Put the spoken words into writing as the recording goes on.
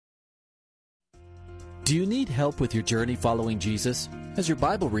Do you need help with your journey following Jesus? Has your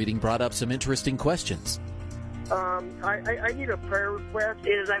Bible reading brought up some interesting questions? I need a prayer request.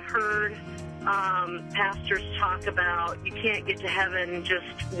 Is I've heard pastors talk about you can't get to heaven just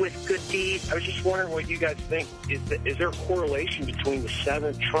with good deeds. I was just wondering what you guys think. Is there a correlation between the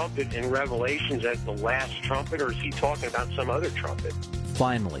seventh trumpet in Revelations as the last trumpet, or is he talking about some other trumpet?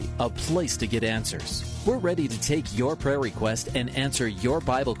 Finally, a place to get answers. We're ready to take your prayer request and answer your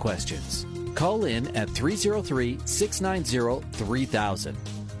Bible questions. Call in at 303-690-3000.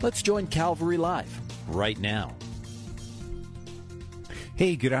 Let's join Calvary Live right now.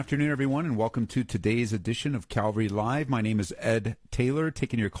 Hey, good afternoon, everyone, and welcome to today's edition of Calvary Live. My name is Ed Taylor,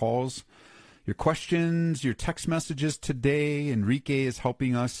 taking your calls, your questions, your text messages today. Enrique is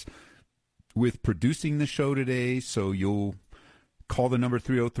helping us with producing the show today, so you'll call the number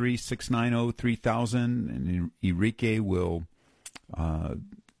 303-690-3000, and Enrique will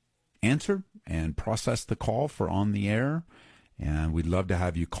answer and process the call for on the air, and we'd love to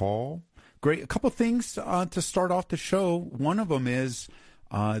have you call. Great. A couple of things to start off the show. One of them is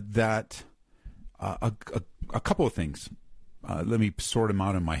that a couple of things. Let me sort them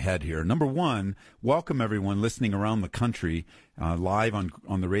out in my head here. Number one, welcome everyone listening around the country, live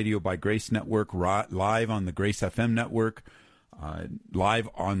on the Radio by Grace Network, live on the Grace FM network, live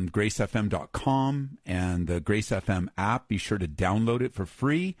on gracefm.com and the Grace FM app. Be sure to download it for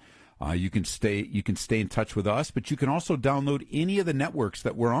free. You can stay in touch with us, but you can also download any of the networks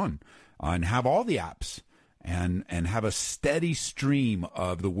that we're on and have all the apps and have a steady stream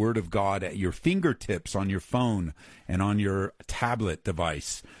of the Word of God at your fingertips on your phone and on your tablet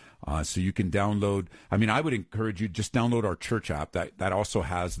device. So you can download. I mean, I would encourage you just download our church app. That also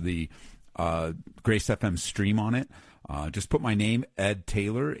has the Grace FM stream on it. Just put my name, Ed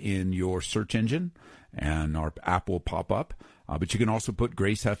Taylor, in your search engine, and our app will pop up. But you can also put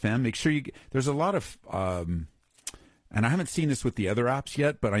Grace FM. Make sure there's a lot of, and I haven't seen this with the other apps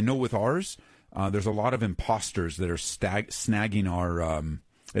yet, but I know with ours, there's a lot of imposters that are snagging our,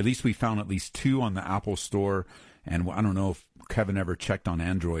 at least we found at least two on the Apple Store, and I don't know if Kevin ever checked on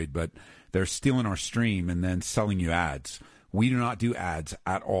Android, but they're stealing our stream and then selling you ads. We do not do ads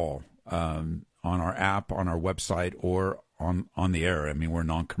at all on our app, on our website, or on the air. I mean, we're a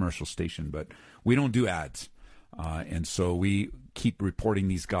non-commercial station, but we don't do ads. And so we keep reporting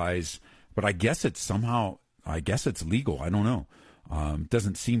these guys, but I guess it's legal. I don't know.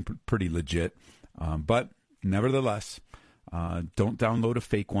 Doesn't seem pretty legit. But nevertheless, don't download a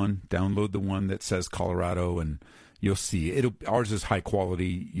fake one. Download the one that says Colorado, and you'll see ours is high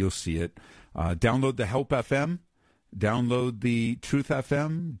quality. You'll see it. Download the Help FM. Download the Truth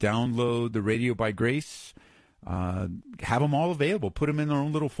FM. Download the Radio by Grace. Have them all available. Put them in their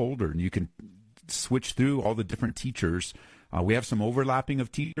own little folder, and you can switch through all the different teachers. We have some overlapping of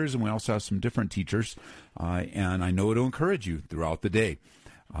teachers, and we also have some different teachers, and I know it'll encourage you throughout the day.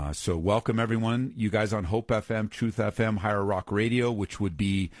 So welcome, everyone. You guys on Hope FM, Truth FM, Higher Rock Radio, which would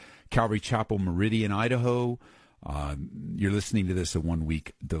be Calvary Chapel, Meridian, Idaho. You're listening to this a 1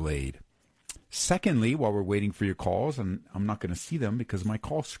 week delayed. Secondly, while we're waiting for your calls, and I'm not going to see them because my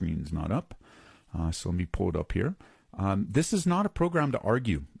call screen's not up, so let me pull it up here. This is not a program to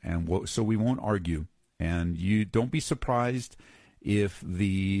argue, and so we won't argue. And you don't be surprised if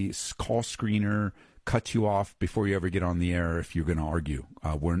the call screener cuts you off before you ever get on the air if you're going to argue.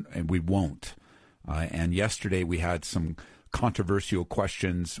 We won't. And yesterday we had some controversial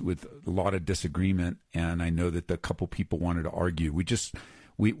questions with a lot of disagreement, and I know that a couple people wanted to argue. We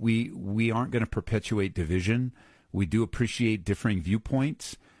aren't going to perpetuate division. We do appreciate differing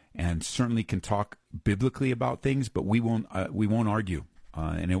viewpoints, and certainly can talk biblically about things, but we won't argue,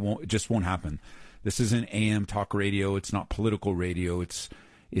 and it just won't happen. This isn't AM talk radio. It's not political radio. It's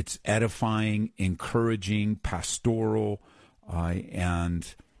edifying, encouraging, pastoral,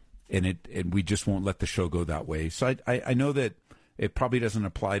 and we just won't let the show go that way. So I know that it probably doesn't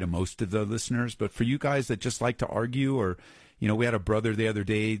apply to most of the listeners, but for you guys that just like to argue, or we had a brother the other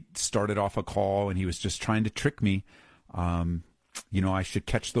day started off a call and he was just trying to trick me. I should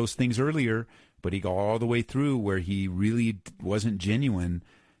catch those things earlier, but he got all the way through where he really wasn't genuine.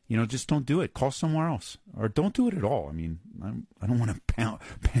 Just don't do it. Call somewhere else, or don't do it at all. I mean, I don't want to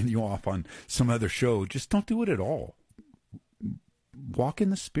pan you off on some other show. Just don't do it at all. Walk in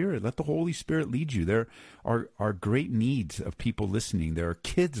the Spirit. Let the Holy Spirit lead you. There are great needs of people listening. There are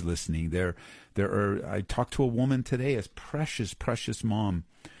kids listening. I talked to a woman today, a precious, precious mom,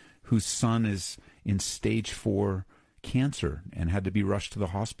 whose son is in stage 4 cancer and had to be rushed to the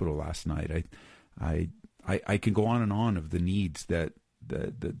hospital last night. I can go on and on of the needs that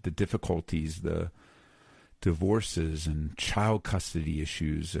the difficulties, the divorces and child custody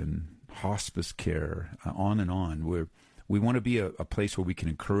issues and hospice care, on and on. We want to be a place where we can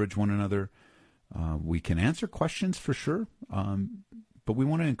encourage one another. We can answer questions for sure, but we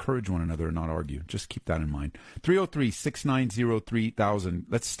want to encourage one another and not argue. Just keep that in mind. 303-690-3000.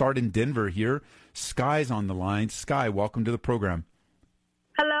 Let's start in Denver here. Sky's on the line. Sky, welcome to the program.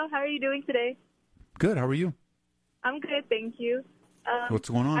 Hello, how are you doing today? Good, how are you? I'm good, thank you. What's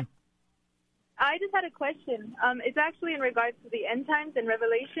going on? I just had a question. It's actually in regards to the end times and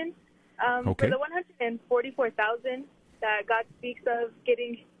Revelation. Okay. For the 144,000 that God speaks of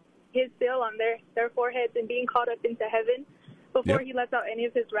getting his seal on their foreheads and being caught up into heaven before he lets out any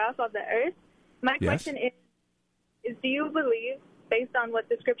of his wrath on the earth. My question is do you believe, based on what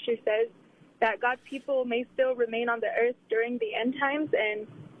the scripture says, that God's people may still remain on the earth during the end times, and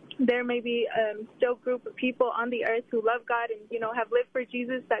there may be still a group of people on the earth who love God and, have lived for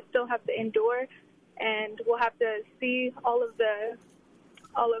Jesus that still have to endure and will have to see all of the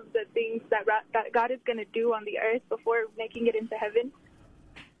things that God is going to do on the earth before making it into heaven?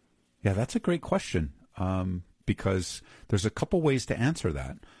 Yeah, that's a great question, because there's a couple ways to answer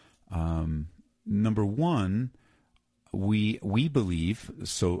that. Number one, we believe,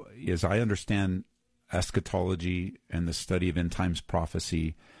 so as I understand eschatology and the study of end times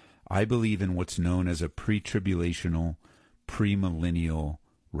prophecy, I believe in what's known as a pre-tribulational, premillennial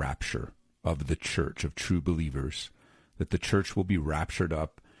rapture of the church, of true believers, that the church will be raptured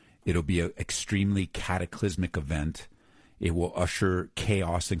up. It'll be an extremely cataclysmic event. It will usher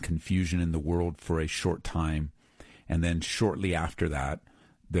chaos and confusion in the world for a short time. And then shortly after that,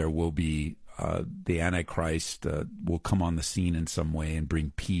 there will be the Antichrist will come on the scene in some way and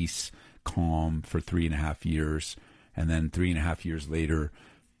bring peace, calm for 3.5 years. And then 3.5 years later,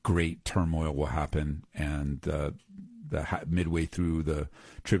 great turmoil will happen. And midway through the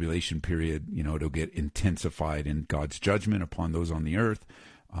tribulation period, it'll get intensified in God's judgment upon those on the earth.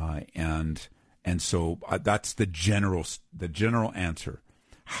 And so that's the general answer.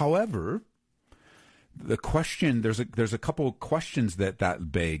 However, the question, there's a couple of questions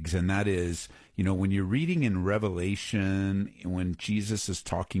that begs, and that is, when you're reading in Revelation, when Jesus is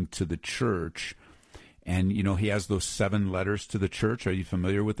talking to the church, and, he has those 7 letters to the church. Are you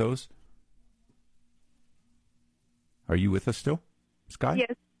familiar with those? Are you with us still, Sky?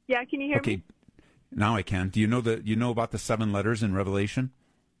 Yes. Yeah, can you hear me? Okay, now I can. Do you know about the 7 letters in Revelation?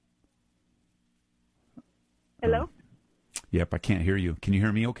 Hello? Yep, I can't hear you. Can you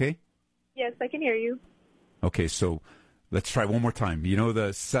hear me okay? Yes, I can hear you. Okay, so let's try one more time. You know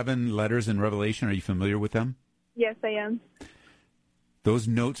the 7 letters in Revelation? Are you familiar with them? Yes, I am. Those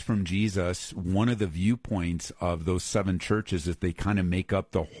notes from Jesus, one of the viewpoints of those 7 churches is they kind of make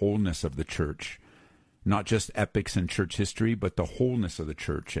up the wholeness of the church. Not just epics in church history, but the wholeness of the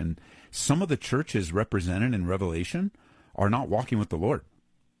church. And some of the churches represented in Revelation are not walking with the Lord.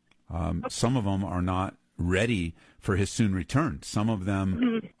 Some of them are not ready for his soon return. Some of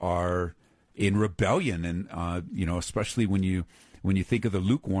them are in rebellion, and especially when you think of the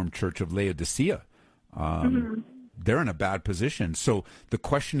lukewarm church of Laodicea, they're in a bad position. So the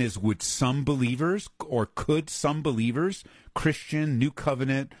question is, would some believers, or could some believers, Christian, New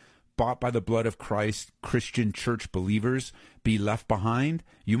Covenant, bought by the blood of Christ, Christian church believers, be left behind?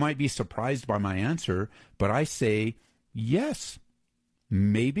 You might be surprised by my answer, but I say yes,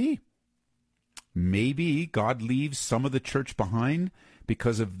 maybe. Maybe God leaves some of the church behind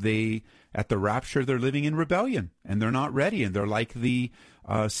because at the rapture they're living in rebellion and they're not ready, and they're like the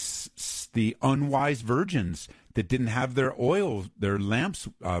unwise virgins that didn't have their lamps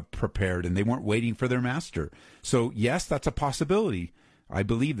prepared, and they weren't waiting for their master. So yes, that's a possibility. I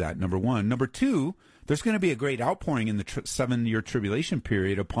believe that, number one. Number two, there's going to be a great outpouring in the 7-year tribulation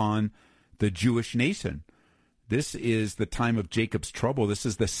period upon the Jewish nation. This is the time of Jacob's trouble. This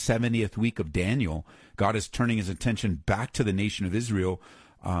is the 70th week of Daniel. God is turning his attention back to the nation of Israel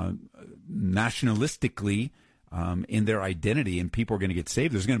nationalistically in their identity, and people are going to get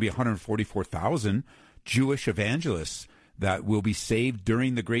saved. There's going to be 144,000 Jewish evangelists that will be saved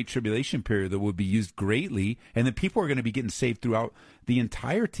during the Great Tribulation period, that will be used greatly, and then people are going to be getting saved throughout the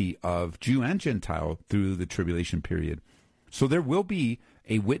entirety of Jew and Gentile through the tribulation period. So there will be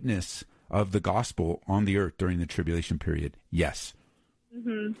a witness of the gospel on the earth during the tribulation period. Yes.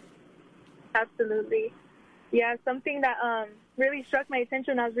 Mm-hmm. Absolutely. Yeah, something that really struck my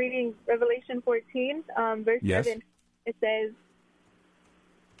attention when I was reading Revelation 14, verse 7. It says,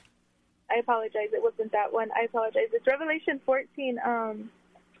 I apologize, it wasn't that one. I apologize. It's Revelation 14,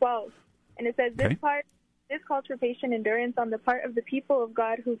 12. And it says, this calls for patient endurance on the part of the people of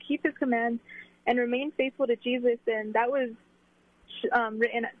God who keep his commands and remain faithful to Jesus. And that was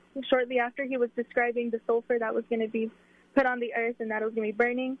written shortly after he was describing the sulfur that was going to be put on the earth and that it was going to be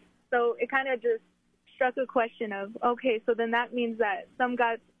burning. So it kind of just struck a question of, okay, so then that means that some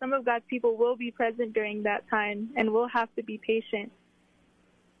of God's people will be present during that time and will have to be patient.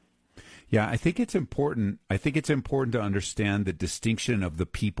 Yeah, I think it's important. I think it's important to understand the distinction of the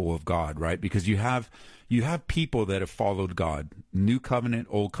people of God, right? Because you have people that have followed God, New Covenant,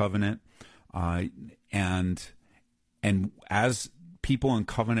 Old Covenant, and as people in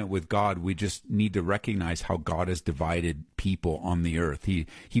covenant with God, we just need to recognize how God has divided people on the earth. He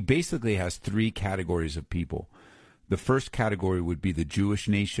basically has three categories of people. The first category would be the Jewish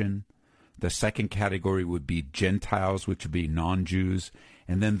nation. The second category would be Gentiles, which would be non-Jews.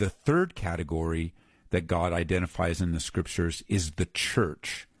 And then the third category that God identifies in the scriptures is the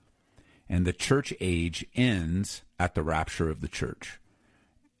church. And the church age ends at the rapture of the church.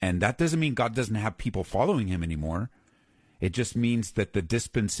 And that doesn't mean God doesn't have people following him anymore. It just means that the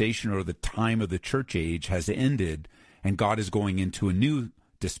dispensation or the time of the church age has ended, and God is going into a new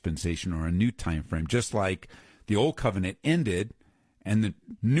dispensation or a new time frame, just like the old covenant ended and the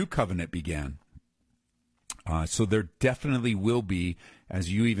new covenant began. So there definitely will be,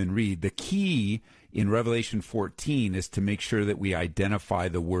 as you even read, the key in Revelation 14 is to make sure that we identify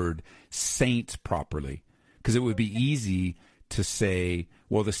the word saints properly, because it would be easy to say,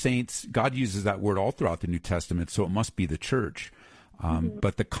 well, the saints, God uses that word all throughout the New Testament, so it must be the church.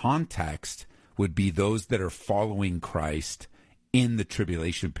 But the context would be those that are following Christ in the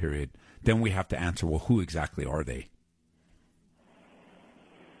tribulation period. Then we have to answer, well, who exactly are they?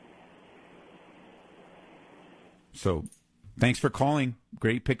 So thanks for calling.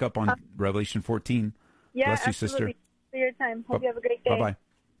 Great pickup on Revelation 14. Yeah, bless you, absolutely. sister. Thanks for your time. Hope you have a great day. Bye-bye.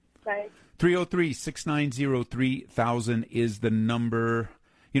 Bye. 303-690-3000 is the number.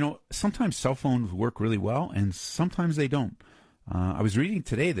 You know, sometimes cell phones work really well, and sometimes they don't. I was reading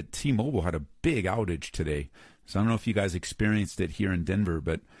today that T-Mobile had a big outage today. So I don't know if you guys experienced it here in Denver,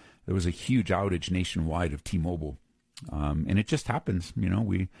 but there was a huge outage nationwide of T-Mobile. And it just happens. You know,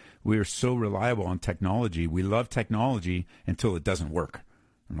 we are so reliable on technology. We love technology until it doesn't work.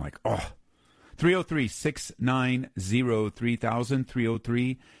 I'm like, oh.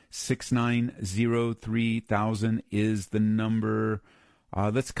 303-690-3000. 303-690-3000 is the number.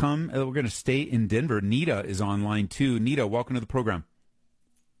 Let's come. We're going to stay in Denver. Nita is online too. Nita, welcome to the program.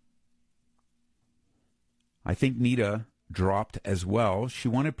 I think Nita dropped as well. She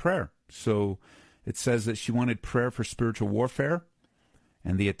wanted prayer. So it says that she wanted prayer for spiritual warfare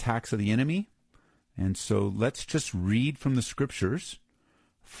and the attacks of the enemy. And so let's just read from the scriptures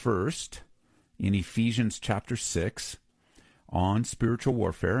first in Ephesians chapter 6 on spiritual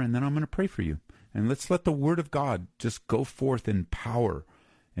warfare, and then I'm going to pray for you. And let's let the word of God just go forth in power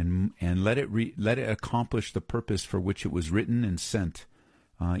and let it accomplish the purpose for which it was written and sent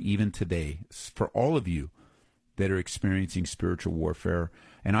even today for all of you that are experiencing spiritual warfare.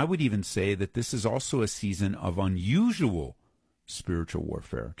 And I would even say that this is also a season of unusual spiritual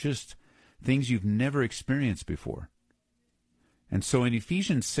warfare, just things you've never experienced before. And so in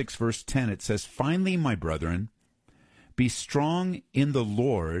Ephesians 6, verse 10, it says, "Finally, my brethren, be strong in the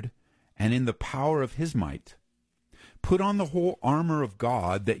Lord and in the power of his might. Put on the whole armor of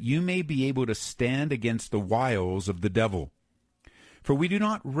God, that you may be able to stand against the wiles of the devil. For we do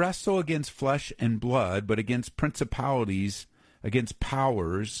not wrestle against flesh and blood, but against principalities, against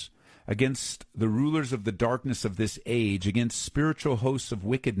powers, against the rulers of the darkness of this age, against spiritual hosts of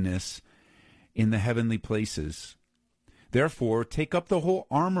wickedness in the heavenly places. Therefore, take up the whole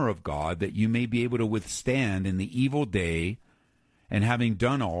armor of God, that you may be able to withstand in the evil day, and having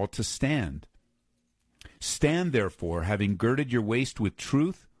done all, to stand. Stand therefore, having girded your waist with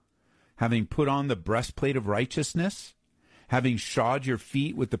truth, having put on the breastplate of righteousness, having shod your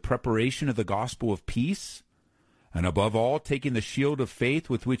feet with the preparation of the gospel of peace, and above all, taking the shield of faith,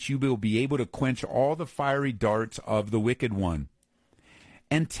 with which you will be able to quench all the fiery darts of the wicked one.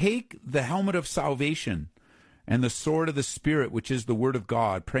 And take the helmet of salvation, and the sword of the Spirit, which is the word of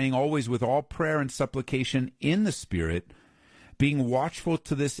God, praying always with all prayer and supplication in the Spirit, being watchful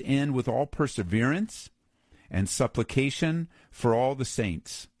to this end with all perseverance and supplication for all the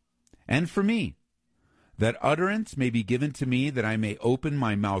saints, and for me, that utterance may be given to me, that I may open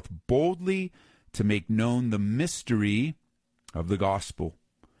my mouth boldly to make known the mystery of the gospel,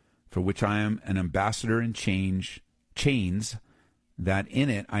 for which I am an ambassador in chains, that in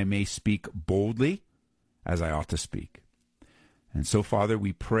it I may speak boldly as I ought to speak." And so, Father,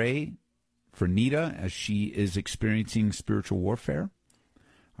 we pray for Nita as she is experiencing spiritual warfare.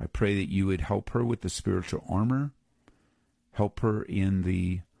 I pray that you would help her with the spiritual armor, help her in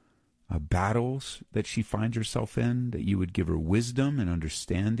the battles that she finds herself in, that you would give her wisdom and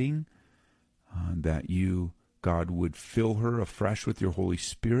understanding, that you God would fill her afresh with your Holy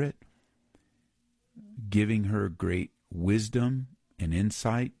Spirit, giving her great wisdom and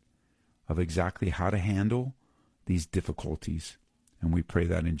insight of exactly how to handle these difficulties. And we pray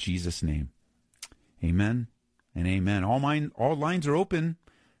that in Jesus' name. Amen and amen. All lines are open,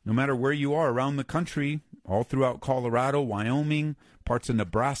 no matter where you are around the country, all throughout Colorado, Wyoming, parts of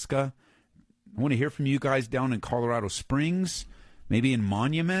Nebraska. I want to hear from you guys down in Colorado Springs, maybe in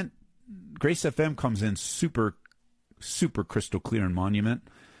Monument. Grace FM comes in super, super crystal clear in Monument.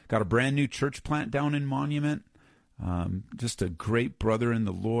 Got a brand new church plant down in Monument. Just a great brother in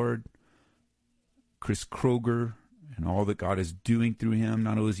the Lord, Chris Kroger, and all that God is doing through him.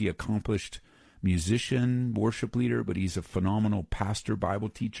 Not only is he an accomplished musician, worship leader, but he's a phenomenal pastor, Bible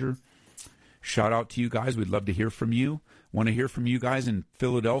teacher. Shout out to you guys. We'd love to hear from you. Want to hear from you guys in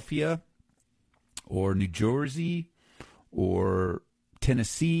Philadelphia or New Jersey or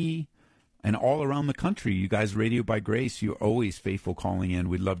Tennessee and all around the country. You guys, Radio by Grace, you're always faithful calling in.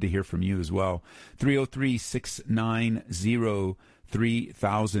 We'd love to hear from you as well.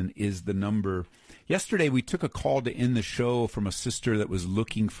 303-690-3000 is the number. Yesterday, we took a call to end the show from a sister that was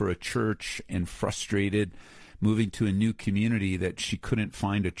looking for a church and frustrated, moving to a new community, that she couldn't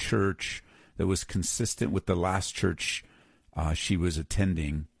find a church that was consistent with the last church she was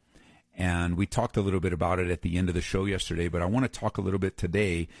attending. And we talked a little bit about it at the end of the show yesterday, but I want to talk a little bit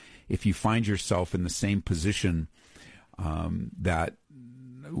today. If you find yourself in the same position, that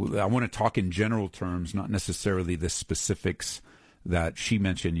I want to talk in general terms, not necessarily the specifics that she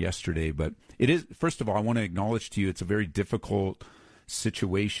mentioned yesterday. But it is, first of all, I want to acknowledge to you, it's a very difficult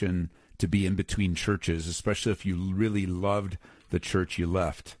situation to be in between churches, especially if you really loved the church you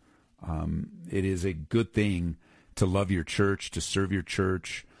left. It is a good thing to love your church, to serve your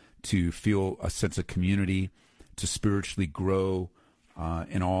church, to feel a sense of community, to spiritually grow,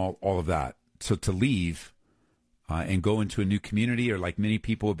 and all of that. So to leave and go into a new community, or like many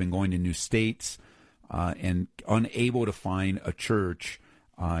people have been going to new states and unable to find a church,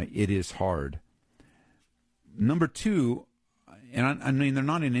 it is hard. Number two, and I mean, they're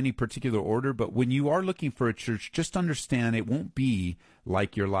not in any particular order, but when you are looking for a church, just understand it won't be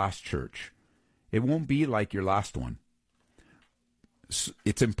like your last church. It won't be like your last one.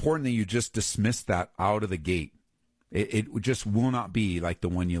 It's important that you just dismiss that out of the gate. It just will not be like the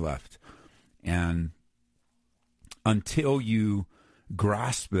one you left. And until you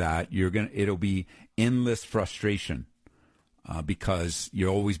grasp that, it'll be endless frustration because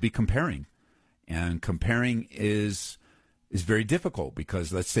you'll always be comparing. And comparing is very difficult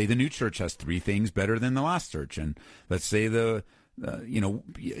because let's say the new church has 3 things better than the last church. And let's say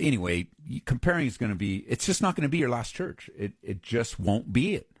anyway, comparing is going to be, it's just not going to be your last church. It just won't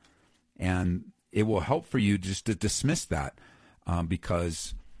be it. And it will help for you just to dismiss that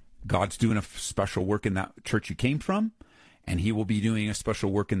because God's doing a special work in that church you came from, and he will be doing a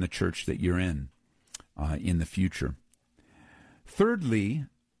special work in the church that you're in the future. Thirdly,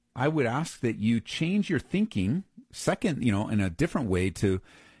 I would ask that you change your thinking, second, in a different way to,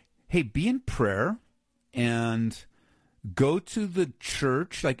 hey, be in prayer and go to the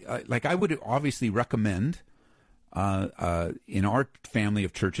church. Like I would obviously recommend in our family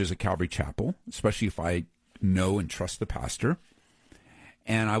of churches at Calvary Chapel, especially if I know and trust the pastor.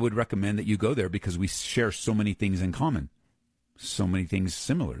 And I would recommend that you go there because we share so many things in common, so many things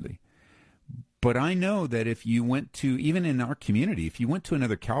similarly. But I know that if you went to, even in our community, if you went to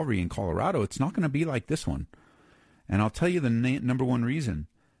another Calvary in Colorado, it's not going to be like this one. And I'll tell you the number one reason,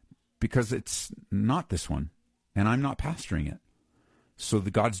 because it's not this one, and I'm not pastoring it. So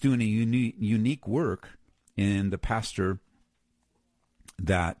God's doing a unique work in the pastor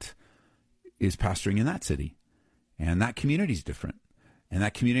that is pastoring in that city. And that community is different. And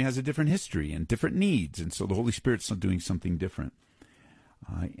that community has a different history and different needs. And so the Holy Spirit's doing something different.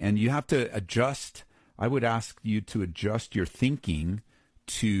 And you have to adjust. I would ask you to adjust your thinking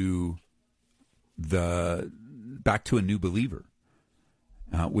to back to a new believer,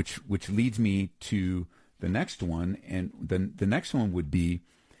 which leads me to the next one. And the next one would be,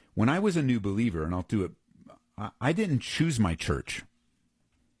 when I was a new believer, and I'll do it, I didn't choose my church.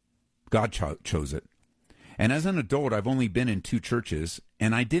 God chose it. And as an adult, I've only been in 2 churches,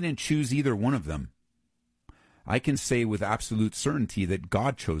 and I didn't choose either one of them. I can say with absolute certainty that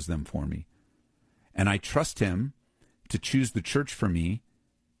God chose them for me. And I trust him to choose the church for me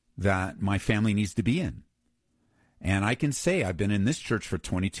that my family needs to be in. And I can say I've been in this church for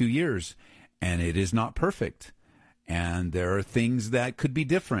 22 years, and it is not perfect. And there are things that could be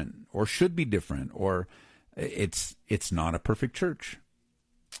different or should be different, or it's not a perfect church.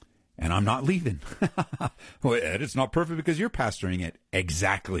 And I'm not leaving. Well, Ed, it's not perfect because you're pastoring it.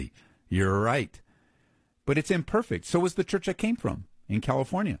 Exactly. You're right. but it's imperfect. So was the church I came from in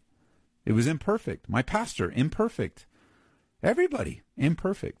California. It was imperfect. My pastor, imperfect. Everybody,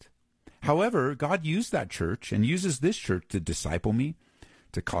 imperfect. However, God used that church and uses this church to disciple me,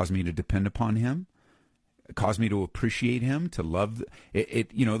 to cause me to depend upon him, cause me to appreciate him, to love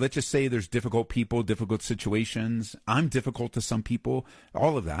it. Let's just say there's difficult people, difficult situations. I'm difficult to some people,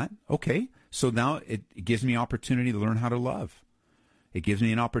 all of that. Okay. So now it gives me opportunity to learn how to love. It gives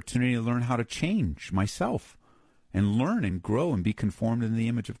me an opportunity to learn how to change myself and learn and grow and be conformed in the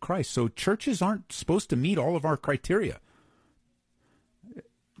image of Christ. So churches aren't supposed to meet all of our criteria.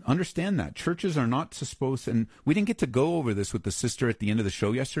 Understand that. Churches are not supposed, and we didn't get to go over this with the sister at the end of the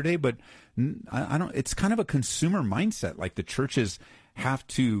show yesterday, but it's kind of a consumer mindset, like the churches have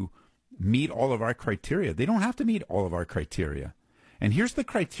to meet all of our criteria. They don't have to meet all of our criteria. And here's the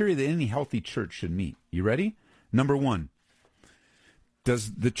criteria that any healthy church should meet. You ready? Number one,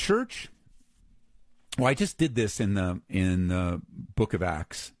 does the church, well, I just did this in the book of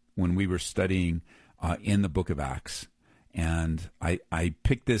Acts when we were studying in the book of Acts. And I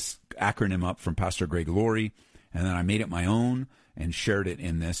picked this acronym up from Pastor Greg Laurie, and then I made it my own and shared it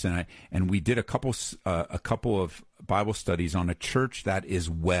in this. And we did a couple of Bible studies on a church that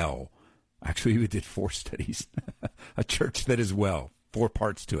is well. Actually, we did 4 studies. A church that is well, 4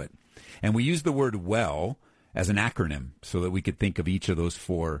 parts to it. And we used the word well as an acronym so that we could think of each of those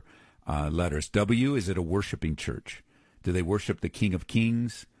 4 letters. W, is it a worshiping church? Do they worship the King of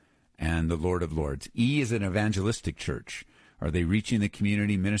Kings and the Lord of Lords? E, is an evangelistic church. Are they reaching the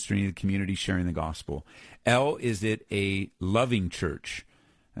community, ministering to the community, sharing the gospel? L, is it a loving church?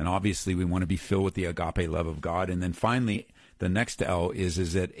 And obviously we want to be filled with the agape love of God. And then finally, the next L is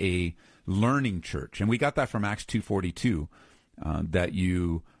it a learning church? And we got that from Acts 2:42, that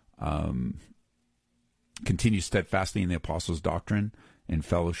you continue steadfastly in the apostles' doctrine, in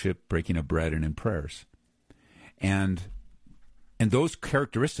fellowship, breaking of bread, and in prayers. And those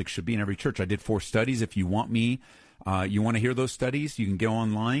characteristics should be in every church. I did 4 studies. If you want you want to hear those studies, you can go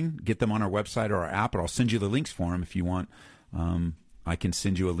online, get them on our website or our app, or I'll send you the links for them if you want. I can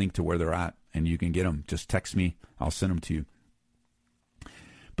send you a link to where they're at, and you can get them. Just text me. I'll send them to you.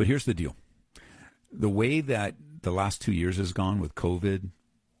 But here's the deal. The way that the last 2 years has gone with COVID,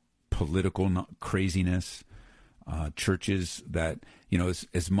 political craziness, churches that,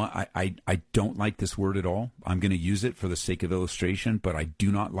 I don't like this word at all. I'm going to use it for the sake of illustration, but I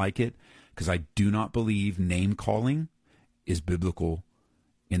do not like it because I do not believe name calling is biblical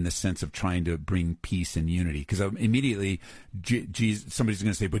in the sense of trying to bring peace and unity. Because immediately, somebody's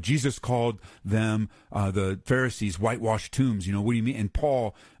going to say, but Jesus called them, the Pharisees, whitewashed tombs. What do you mean? And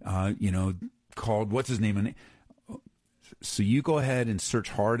Paul, called, what's his name? So you go ahead and search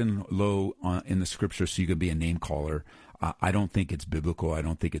hard and low in the scripture so you can be a name caller. I don't think it's biblical. I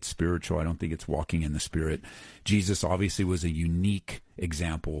don't think it's spiritual. I don't think it's walking in the Spirit. Jesus obviously was a unique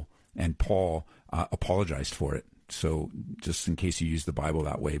example, and Paul apologized for it. So just in case you use the Bible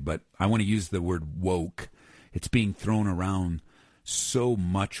that way. But I want to use the word woke. It's being thrown around so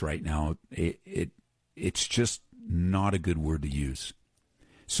much right now. It's just not a good word to use.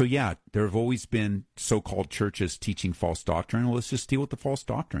 So yeah, there have always been so-called churches teaching false doctrine. Well, let's just deal with the false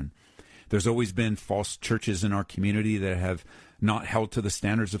doctrine. There's always been false churches in our community that have not held to the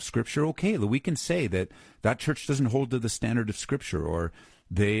standards of Scripture. Okay, we can say that church doesn't hold to the standard of Scripture, or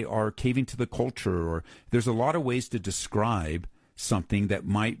they are caving to the culture, or there's a lot of ways to describe something that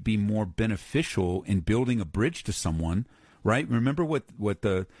might be more beneficial in building a bridge to someone, right? Remember what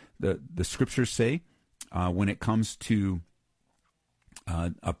the Scriptures say when it comes to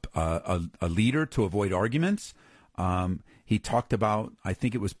a leader to avoid arguments. He talked about, I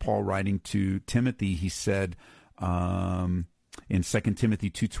think it was Paul writing to Timothy, he said in 2 Timothy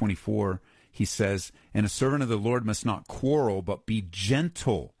 2:24, he says, and a servant of the Lord must not quarrel, but be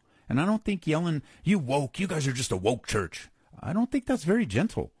gentle. And I don't think yelling, you woke, you guys are just a woke church. I don't think that's very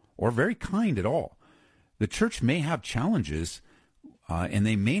gentle or very kind at all. The church may have challenges, and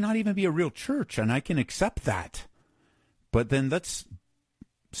they may not even be a real church, and I can accept that. But then let's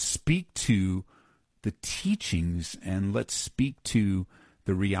speak to the teachings and let's speak to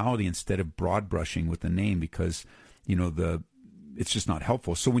the reality instead of broad brushing with the name, because it's just not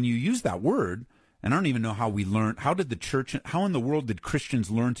helpful. So when you use that word, and I don't even know how we learned, how in the world did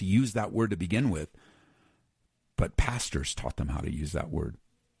Christians learn to use that word to begin with? But pastors taught them how to use that word.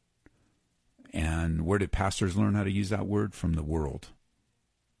 And where did pastors learn how to use that word? From the world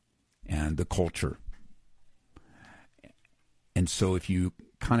and the culture. And so if you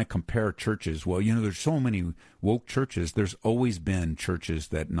kind of compare churches, well, there's so many woke churches. There's always been churches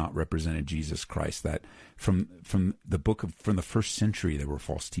that not represented Jesus Christ, that from the 1st century, there were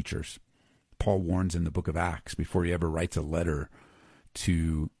false teachers. Paul warns in the book of Acts before he ever writes a letter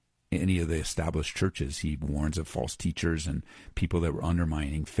to any of the established churches. He warns of false teachers and people that were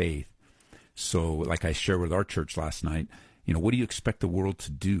undermining faith. So like I shared with our church last night, what do you expect the world to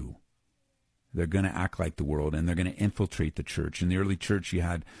do? They're going to act like the world, and they're going to infiltrate the church. In the early church, you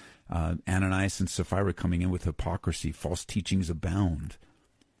had Ananias and Sapphira coming in with hypocrisy. False teachings abound.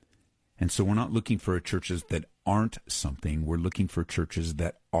 And so we're not looking for churches that aren't something. We're looking for churches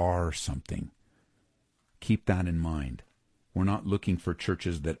that are something. Keep that in mind. We're not looking for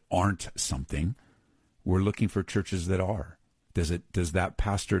churches that aren't something. We're looking for churches that are. Does that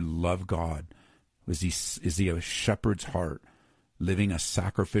pastor love God? Is he a shepherd's heart, living a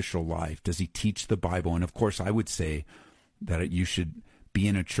sacrificial life? Does he teach the Bible? And of course, I would say that you should be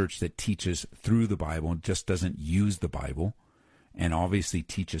in a church that teaches through the Bible and just doesn't use the Bible, and obviously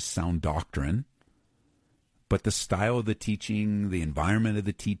teaches sound doctrine. But the style of the teaching, the environment of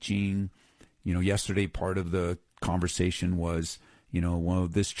the teaching, yesterday part of the conversation was,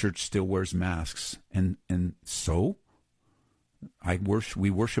 this church still wears masks. And so we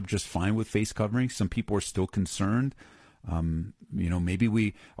worship just fine with face coverings. Some people are still concerned.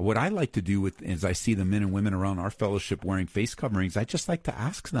 Maybe what I like to do as I see the men and women around our fellowship wearing face coverings, I just like to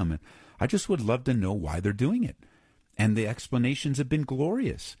ask them, and I just would love to know why they're doing it. And the explanations have been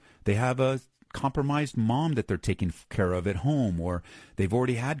glorious. They have a compromised mom that they're taking care of at home, or they've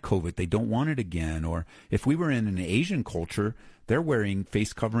already had COVID, they don't want it again. Or if we were in an Asian culture, they're wearing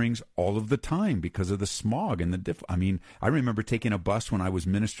face coverings all of the time because of the smog and I remember taking a bus when I was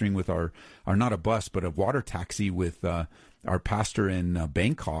ministering with our not a bus, but a water taxi with our pastor in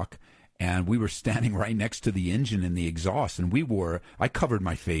Bangkok, and we were standing right next to the engine and the exhaust, and I covered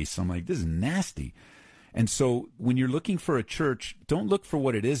my face. I'm like, this is nasty. And so when you're looking for a church, don't look for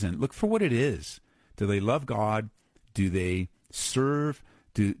what it isn't. Look for what it is. Do they love God? Do they serve?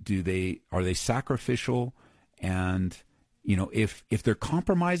 Are they sacrificial? And, if they're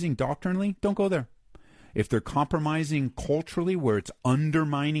compromising doctrinally, don't go there. If they're compromising culturally where it's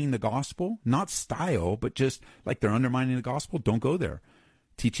undermining the gospel, not style, but just like they're undermining the gospel, don't go there.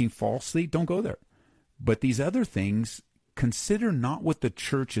 Teaching falsely, don't go there. But these other things, consider not what the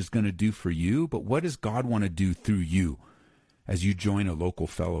church is going to do for you, but what does God want to do through you as you join a local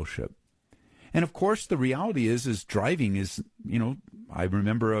fellowship. And of course, the reality is driving is, I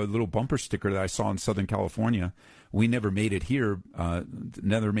remember a little bumper sticker that I saw in Southern California. We never made it here,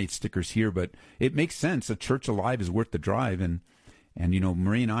 never made stickers here, but it makes sense. A church alive is worth the drive. And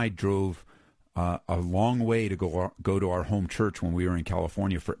Marie and I drove a long way to go to our home church when we were in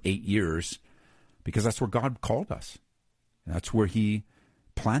California for 8 years, because that's where God called us. That's where he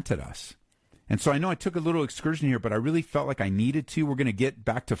planted us. And so I know I took a little excursion here, but I really felt like I needed to. We're going to get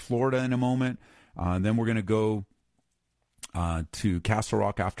back to Florida in a moment. Then we're going to go to Castle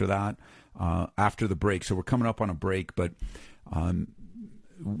Rock after that, after the break. So we're coming up on a break. But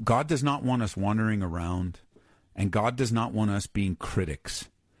God does not want us wandering around, and God does not want us being critics.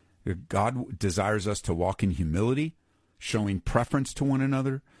 God desires us to walk in humility, showing preference to one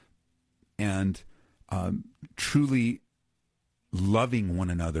another, and truly loving one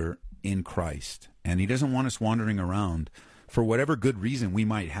another in Christ. And he doesn't want us wandering around for whatever good reason we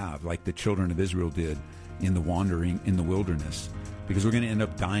might have, like the children of Israel did in the wandering in the wilderness, because we're going to end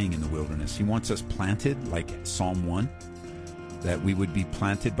up dying in the wilderness. He wants us planted, like Psalm 1, that we would be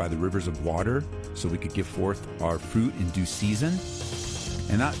planted by the rivers of water so we could give forth our fruit in due season.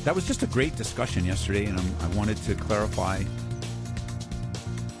 And that was just a great discussion yesterday, and I wanted to clarify.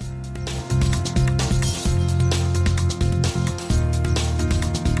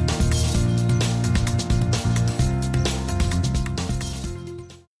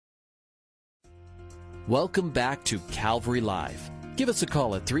 Welcome back to Calvary Live. Give us a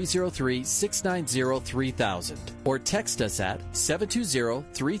call at 303-690-3000 or text us at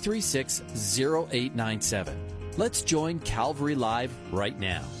 720-336-0897. Let's join Calvary Live right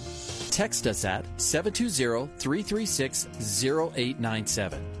now. Text us at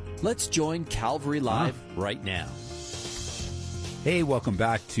 720-336-0897. Let's join Calvary Live right now. Hey, welcome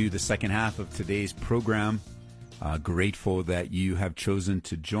back to the second half of today's program. Grateful that you have chosen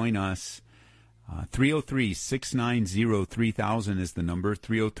to join us. 303-690-3000 is the number.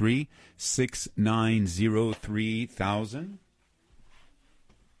 303-690-3000.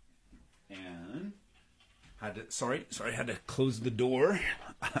 And had to close the door.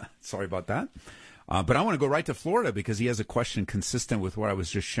 Sorry about that. But I want to go right to Florida because he has a question consistent with what I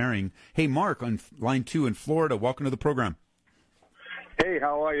was just sharing. Hey, Mark, on line 2 in Florida. Welcome to the program. Hey,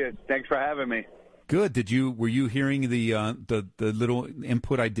 how are you? Thanks for having me. Good. Were you hearing the little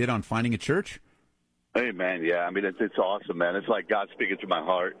input I did on finding a church? Hey, man, yeah. I mean, it's awesome, man. It's like God speaking to my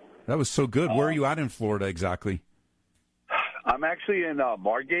heart. That was so good. Where are you at in Florida exactly? I'm actually in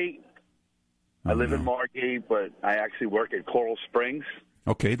Margate. I live in Margate, but I actually work at Coral Springs.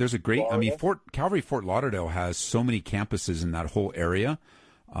 Okay, there's a great. Florida. I mean, Calvary Fort Lauderdale has so many campuses in that whole area.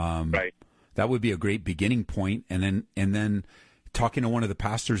 Right. That would be a great beginning point, and then talking to one of the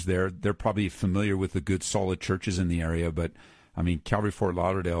pastors there, they're probably familiar with the good, solid churches in the area. But I mean, Calvary Fort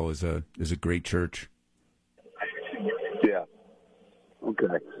Lauderdale is a great church. Yeah.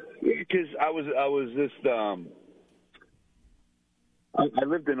 Okay. Because I was just I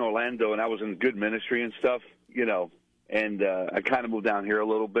lived in Orlando and I was in good ministry and stuff, you know, and I kind of moved down here a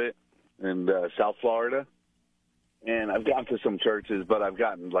little bit in South Florida, and I've gone to some churches, but I've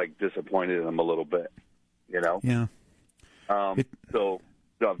gotten like disappointed in them a little bit, you know. Yeah. So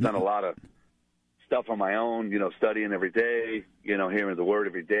I've done a lot of stuff on my own, you know, studying every day, you know, hearing the word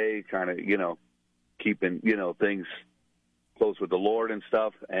every day, trying to, you know, keeping, you know, things close with the Lord and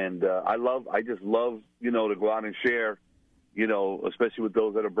stuff. And I just love, you know, to go out and share, you know, especially with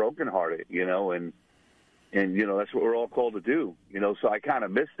those that are brokenhearted, you know, and you know, that's what we're all called to do, you know. So I kind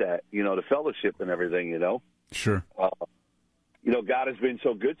of miss that, you know, the fellowship and everything, you know. Sure. You know, God has been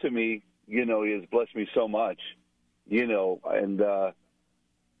so good to me, you know, He has blessed me so much, you know, and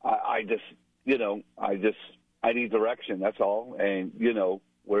I just, you know, I need direction, that's all. And, you know,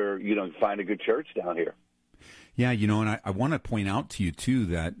 where, you know, find a good church down here. Yeah, you know, and I want to point out to you, too,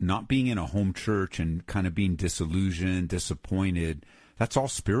 that not being in a home church and kind of being disillusioned, disappointed, that's all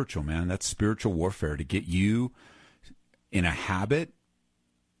spiritual, man. That's spiritual warfare to get you in a habit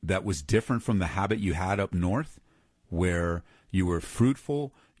that was different from the habit you had up north, where you were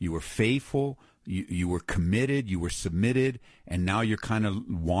fruitful, you were faithful, you were committed, you were submitted, and now you're kind of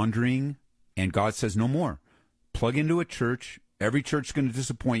wandering, and God says, no more. Plug into a church. Every church is going to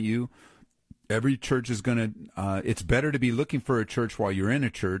disappoint you. Every church is going to, it's better to be looking for a church while you're in a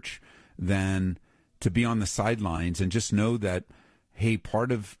church than to be on the sidelines. And just know that, hey,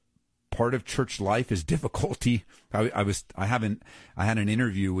 part of church life is difficulty. I had an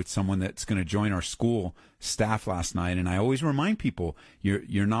interview with someone that's going to join our school staff last night, and I always remind people,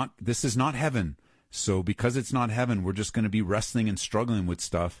 you're not, this is not heaven. So because it's not heaven, we're just going to be wrestling and struggling with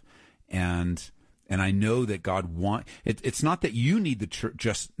stuff. And I know that God it's not that you need the church,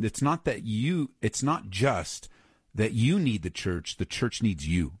 it's not just that you need the church needs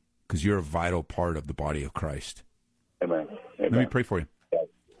you, because you're a vital part of the body of Christ. Amen. Let me pray for you.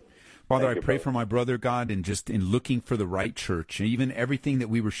 Father, I pray for my brother, God, and just in looking for the right church, and even everything that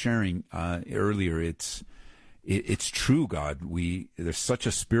we were sharing earlier, it's true, God. There's such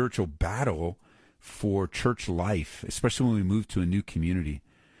a spiritual battle for church life, especially when we move to a new community.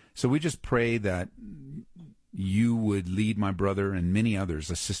 So we just pray that you would lead my brother and many others,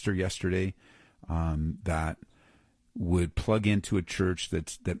 a sister yesterday, that would plug into a church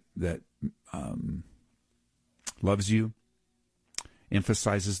that loves you,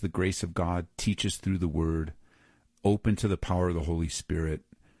 emphasizes the grace of God, teaches through the Word, open to the power of the Holy Spirit,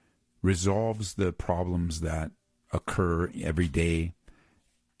 resolves the problems that occur every day,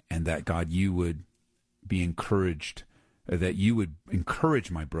 and that, God, you would be encouraged, that you would encourage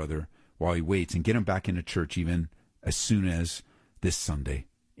my brother while he waits and get him back into church even as soon as this Sunday.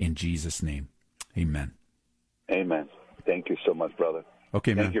 In Jesus' name, amen. Amen. Thank you so much, brother.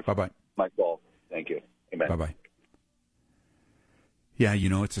 Okay, man. Bye-bye. My call. Thank you. Amen. Bye-bye. Yeah, you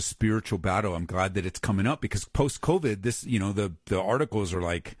know, it's a spiritual battle. I'm glad that it's coming up, because post-COVID, this, you know, the articles are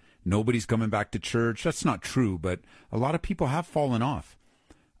like, nobody's coming back to church. That's not true, but a lot of people have fallen off.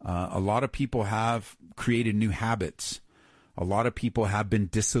 A lot of people have created new habits. A lot of people have been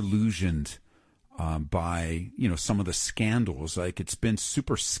disillusioned by, you know, some of the scandals. Like, it's been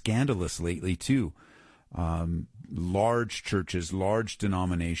super scandalous lately too. Large churches, large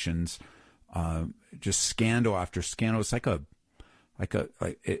denominations, just scandal after scandal. It's like a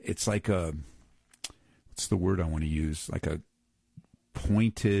what's the word I want to use? Like a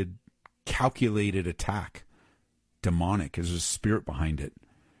pointed, calculated attack. Demonic. There's a spirit behind it.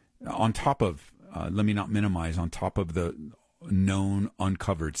 On top of, let me not minimize, on top of the known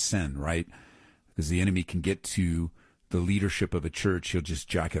uncovered sin, right? Because the enemy can get to the leadership of a church, he'll just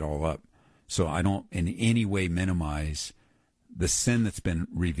jack it all up. So I don't in any way minimize the sin that's been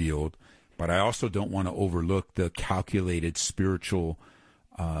revealed, but I also don't want to overlook the calculated spiritual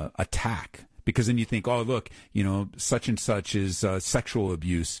attack. Because then you think, oh, look, you know, such and such is sexual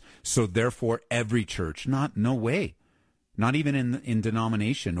abuse, so therefore every church. No way. Not even in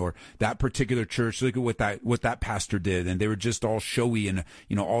denomination or that particular church. Look at what that pastor did, and they were just all showy and,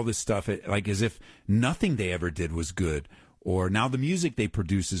 you know, all this stuff, like as if nothing they ever did was good, or now the music they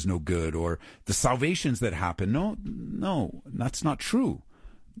produce is no good, or the salvations that happen. No, that's not true.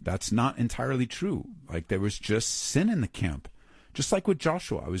 That's not entirely true. Like, there was just sin in the camp. Just like with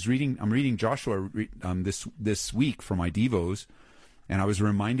Joshua. I'm reading Joshua this week for my Devos, and I was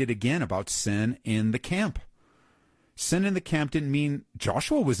reminded again about sin in the camp. Sin in the camp didn't mean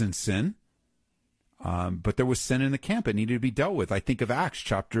Joshua was in sin, but there was sin in the camp. It needed to be dealt with. I think of Acts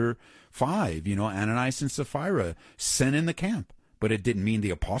chapter 5, Ananias and Sapphira, sin in the camp. But it didn't mean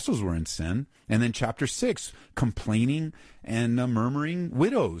the apostles were in sin. And then chapter 6, complaining and murmuring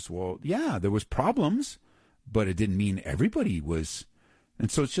widows. Well, yeah, there was problems, but it didn't mean everybody was.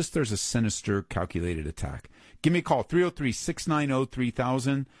 And so it's just there's a sinister, calculated attack. Give me a call,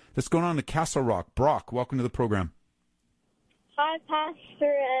 303-690-3000. Let's go on to Castle Rock. Brock, welcome to the program. Hi,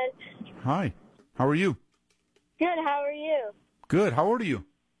 Pastor Ed. Hi. How are you? Good. How are you? Good. How old are you?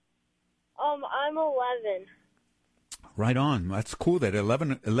 I'm 11. Right on. That's cool that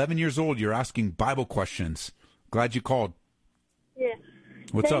 11 years old, you're asking Bible questions. Glad you called. Yeah.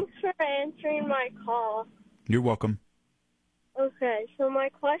 What's up? Thanks for answering my call. You're welcome. Okay, so my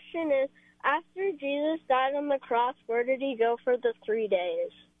question is, after Jesus died on the cross, where did he go for the 3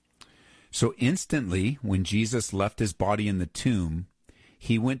 days? So instantly, when Jesus left his body in the tomb,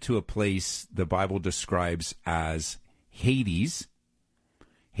 he went to a place the Bible describes as Hades.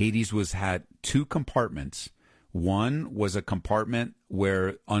 Hades had two compartments. One was a compartment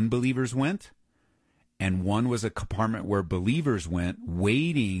where unbelievers went, and one was a compartment where believers went,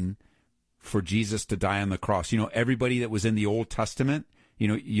 waiting for Jesus to die on the cross. Everybody that was in the Old Testament, are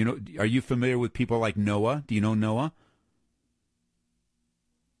you familiar with people like Noah? Do you know Noah?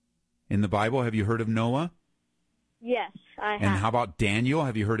 In the Bible, have you heard of Noah? Yes, I have. And how about Daniel?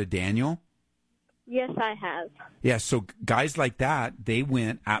 Have you heard of Daniel? Yes, I have. Yeah, so guys like that, they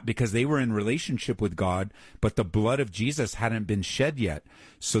went out because they were in relationship with God, but the blood of Jesus hadn't been shed yet.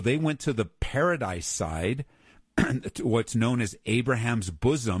 So they went to the paradise side, what's known as Abraham's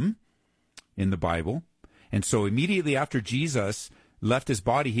bosom in the Bible. And so immediately after Jesus left his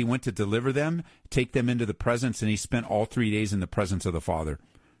body, he went to deliver them, take them into the presence, and he spent all 3 days in the presence of the Father.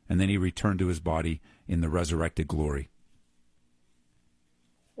 And then he returned to his body in the resurrected glory.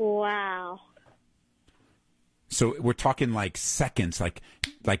 Wow. So we're talking like seconds, like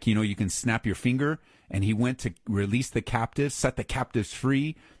you can snap your finger. And he went to release the captives, set the captives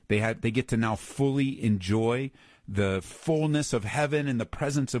free. They get to now fully enjoy the fullness of heaven and the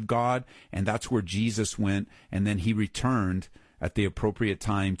presence of God, and that's where Jesus went. And then he returned at the appropriate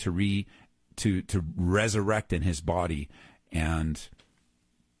time to resurrect in his body, and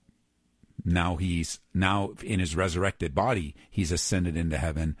now in his resurrected body, he's ascended into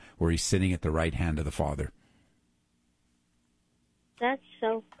heaven, where he's sitting at the right hand of the Father. That's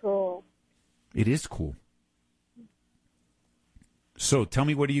so cool. It is cool. So tell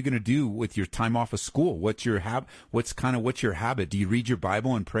me, what are you going to do with your time off of school? What's your habit? Do you read your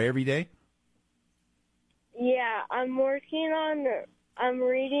Bible and pray every day? Yeah, I'm reading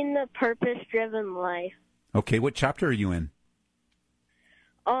The Purpose-Driven Life. Okay, what chapter are you in?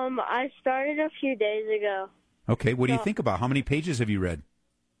 I started a few days ago. Okay, what do you think about? How many pages have you read?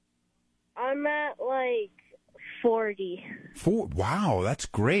 I'm at 40. Wow, that's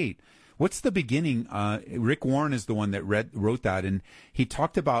great. What's the beginning? Rick Warren is the one that wrote that, and he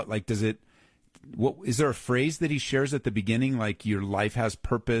talked about, is there a phrase that he shares at the beginning, like your life has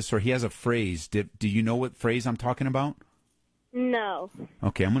purpose, or he has a phrase? Do you know what phrase I'm talking about? No.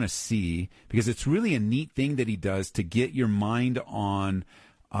 Okay, I'm going to see, because it's really a neat thing that he does to get your mind on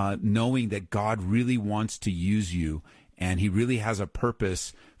knowing that God really wants to use you, and he really has a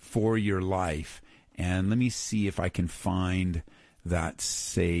purpose for your life. And let me see if I can find that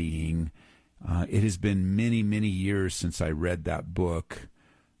saying. It has been many, many years since I read that book.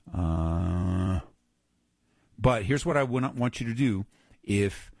 But here's what I want you to do.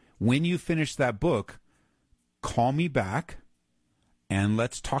 When you finish that book, call me back and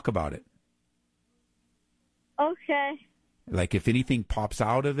let's talk about it. Okay. Like if anything pops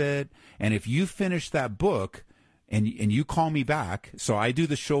out of it, and if you finish that book and you call me back, so I do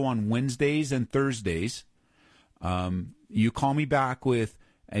the show on Wednesdays and Thursdays. You call me back with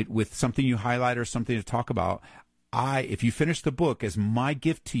something you highlight or something to talk about. If you finish the book, as my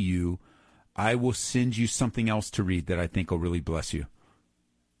gift to you, I will send you something else to read that I think will really bless you.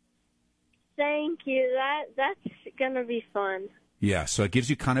 Thank you. That's going to be fun. Yeah, so it gives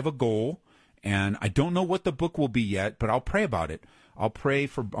you kind of a goal, and I don't know what the book will be yet, but I'll pray about it. I'm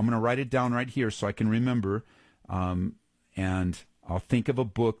going to write it down right here so I can remember, and I'll think of a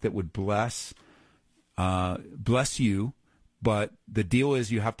book that would bless you, but the deal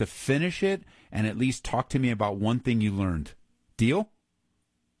is you have to finish it and at least talk to me about one thing you learned. Deal?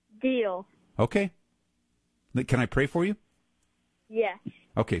 Deal. Okay. Can I pray for you? Yes.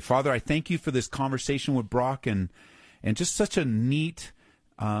 Okay, Father, I thank you for this conversation with Brock and just such a neat,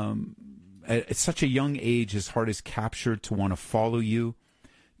 at such a young age, his heart is captured to want to follow you,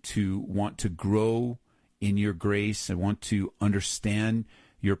 to want to grow in your grace and want to understand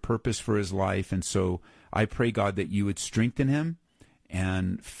your purpose for his life. And so I pray, God, that you would strengthen him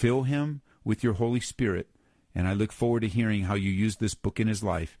and fill him with your Holy Spirit. And I look forward to hearing how you use this book in his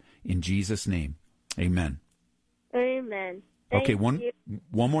life. In Jesus' name, amen. Amen. Okay, one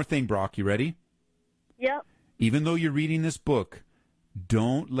more thing, Brock. You ready? Yep. Even though you're reading this book,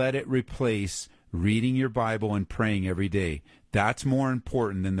 don't let it replace reading your Bible and praying every day. That's more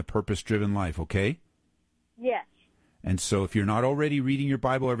important than the purpose-driven life, okay? Yes. And so if you're not already reading your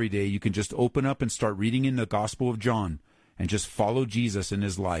Bible every day, you can just open up and start reading in the Gospel of John and just follow Jesus in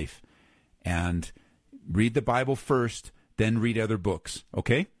his life. And read the Bible first, then read other books,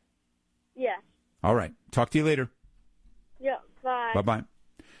 okay? Yes. All right. Talk to you later. Yep. Bye. Bye-bye.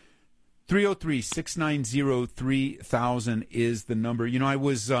 303-690-3000 is the number. You know, I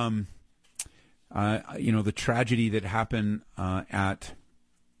was, the tragedy that happened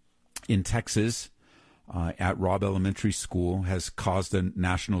in Texas at Robb Elementary School has caused a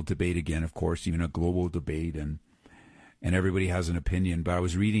national debate again, of course, even a global debate, and everybody has an opinion. But I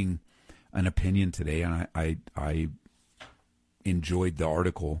was reading an opinion today, and I enjoyed the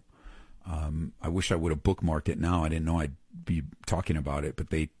article. I wish I would have bookmarked it now. I didn't know I'd be talking about it, but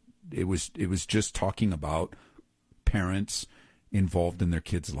it was just talking about parents involved in their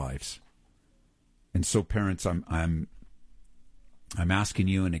kids' lives. And so, parents, I'm asking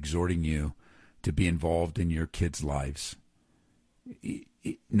you and exhorting you to be involved in your kids' lives,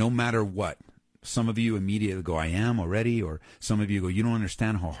 no matter what. Some of you immediately go, I am already, or some of you go, you don't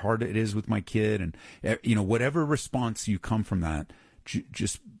understand how hard it is with my kid, and whatever response you come from that,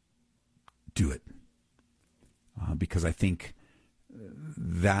 just do it, because I think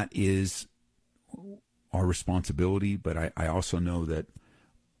that is our responsibility. But I also know that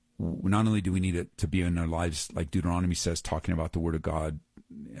not only do we need it to be in our lives, like Deuteronomy says, talking about the Word of God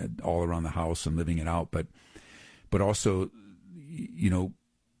all around the house and living it out, but also,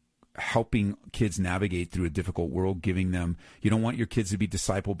 helping kids navigate through a difficult world, giving them, you don't want your kids to be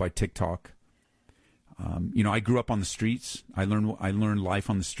discipled by TikTok. I grew up on the streets. I learned life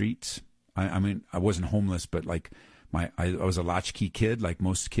on the streets. I mean, I wasn't homeless, but I was a latchkey kid, like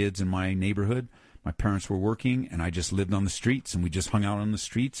most kids in my neighborhood. My parents were working, and I just lived on the streets, and we just hung out on the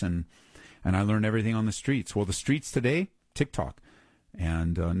streets, and I learned everything on the streets. Well, the streets today, TikTok.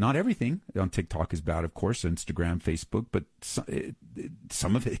 And not everything on TikTok is bad, of course, Instagram, Facebook, but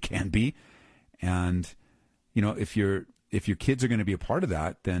some of it can be. And, if your kids are going to be a part of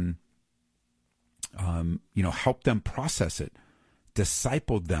that, then, help them process it,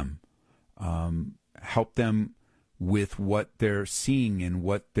 disciple them, help them with what they're seeing and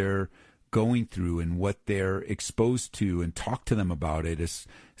what they're going through and what they're exposed to, and talk to them about it,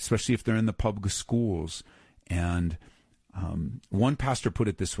 especially if they're in the public schools. And one pastor put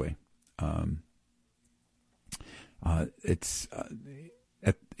it this way.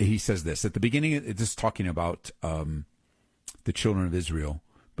 He says this at the beginning. This is talking about the children of Israel,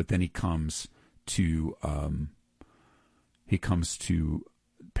 but then he comes to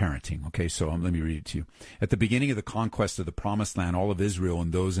parenting. Okay, so let me read it to you. At the beginning of the conquest of the Promised Land, all of Israel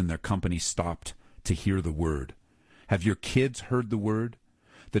and those in their company stopped to hear the word. Have your kids heard the word?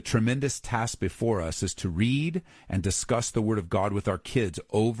 The tremendous task before us is to read and discuss the Word of God with our kids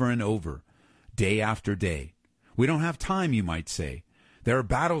over and over, day after day. We don't have time, you might say. There are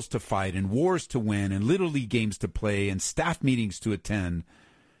battles to fight and wars to win and Little League games to play and staff meetings to attend.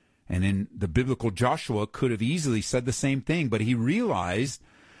 And in the biblical Joshua could have easily said the same thing, but he realized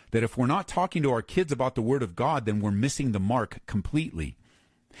that if we're not talking to our kids about the Word of God, then we're missing the mark completely.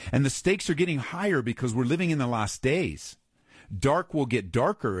 And the stakes are getting higher because we're living in the last days. Dark will get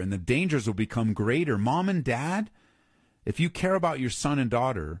darker and the dangers will become greater. Mom and Dad, if you care about your son and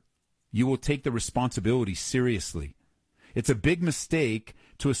daughter, you will take the responsibility seriously. It's a big mistake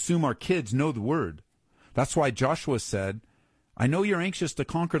to assume our kids know the Word. That's why Joshua said, I know you're anxious to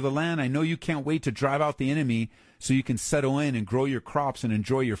conquer the land. I know you can't wait to drive out the enemy so you can settle in and grow your crops and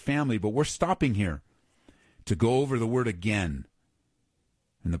enjoy your family. But we're stopping here to go over the Word again.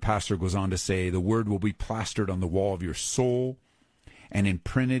 And the pastor goes on to say, the Word will be plastered on the wall of your soul and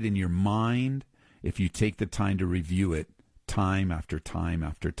imprinted in your mind if you take the time to review it time after time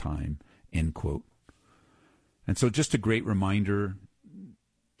after time, end quote. And so just a great reminder,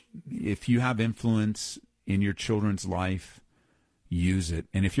 if you have influence in your children's life, use it.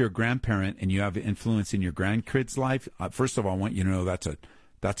 And if you're a grandparent and you have influence in your grandkids' life, first of all, I want you to know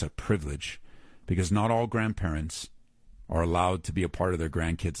that's a privilege, because not all grandparents are allowed to be a part of their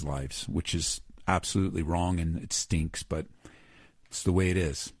grandkids' lives, which is absolutely wrong and it stinks, but it's the way it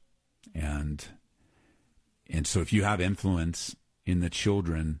is. And so if you have influence in the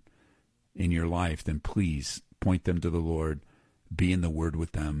children in your life, then please point them to the Lord, be in the Word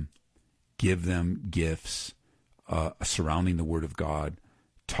with them, give them gifts surrounding the Word of God,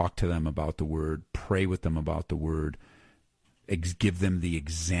 talk to them about the Word, pray with them about the Word, give them the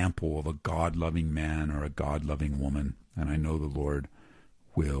example of a God-loving man or a God-loving woman. And I know the Lord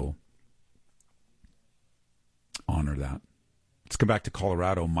will honor that. Let's come back to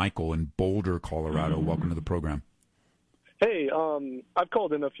Colorado. Michael in Boulder, Colorado. Welcome to the program. Hey, I've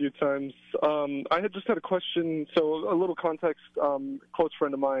called in a few times. I had just had a question. So a little context. Close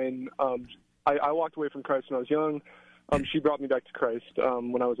friend of mine, I walked away from Christ when I was young. She brought me back to Christ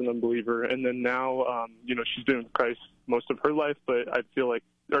when I was an unbeliever. And then now, she's been with Christ most of her life, but I feel like,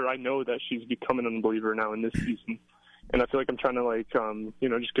 or I know that she's become an unbeliever now in this season. And I feel like I'm trying to,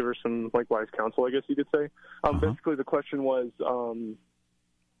 just give her some, wise counsel, I guess you could say. Basically, the question was,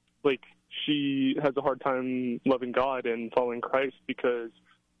 she has a hard time loving God and following Christ because,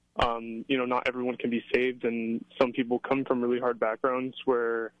 not everyone can be saved. And some people come from really hard backgrounds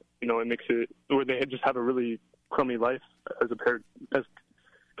where, it makes it, where they just have a really crummy life as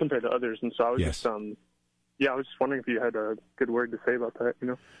compared to others. And so I was just, I was just wondering if you had a good word to say about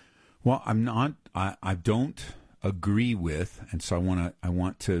that, Well, I don't agree with, and so I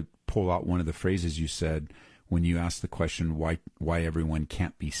want to pull out one of the phrases you said when you asked the question why everyone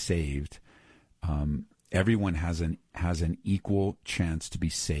can't be saved. Everyone has an equal chance to be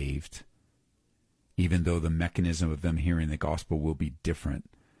saved, even though the mechanism of them hearing the gospel will be different,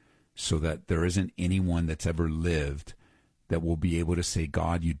 so that there isn't anyone that's ever lived that will be able to say,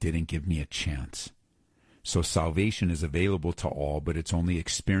 God, you didn't give me a chance. So salvation is available to all, but it's only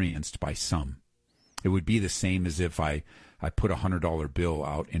experienced by some. It would be the same as if I put a $100 bill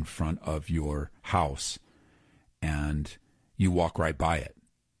out in front of your house and you walk right by it.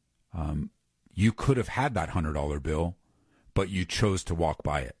 You could have had that $100 bill, but you chose to walk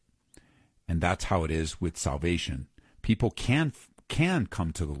by it. And that's how it is with salvation. People can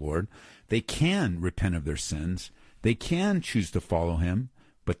come to the Lord. They can repent of their sins. They can choose to follow him,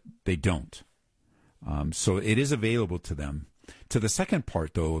 but they don't. So it is available to them. To the second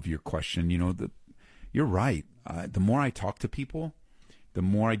part, though, of your question, you're right. The more I talk to people, the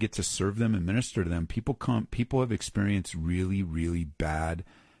more I get to serve them and minister to them. People have experienced really, really bad,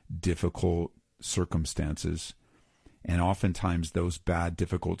 difficult circumstances. And oftentimes those bad,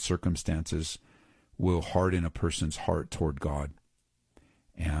 difficult circumstances will harden a person's heart toward God.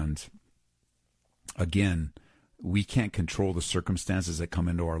 And again, we can't control the circumstances that come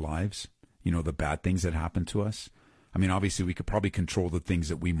into our lives, the bad things that happen to us. I mean, obviously we could probably control the things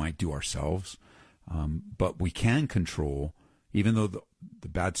that we might do ourselves. But we can control, even though the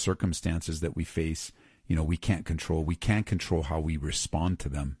bad circumstances that we face, we can't control. We can control how we respond to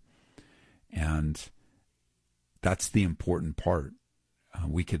them. And that's the important part.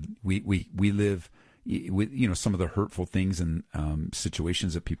 We live with, some of the hurtful things and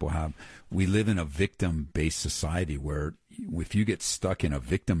situations that people have. We live in a victim-based society where if you get stuck in a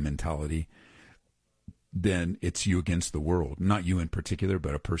victim mentality, then it's you against the world. Not you in particular,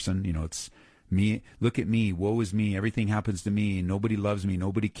 but a person. It's me. Look at me. Woe is me. Everything happens to me. Nobody loves me.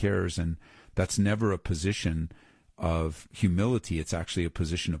 Nobody cares. And that's never a position of humility. It's actually a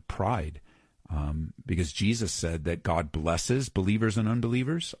position of pride. Because Jesus said that God blesses believers and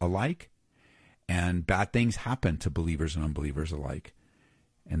unbelievers alike, and bad things happen to believers and unbelievers alike.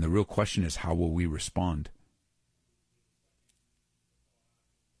 And the real question is, how will we respond?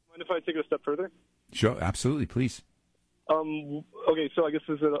 Mind if I take it a step further? Sure, absolutely, please. Okay, so I guess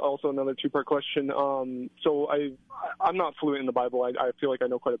this is also another two-part question. So I'm not fluent in the Bible. I feel like I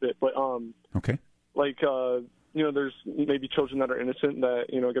know quite a bit, but okay. There's maybe children that are innocent that,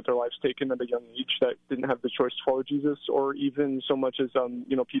 get their lives taken at a young age that didn't have the choice to follow Jesus, or even so much as,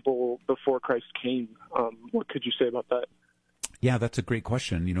 people before Christ came. What could you say about that? Yeah, that's a great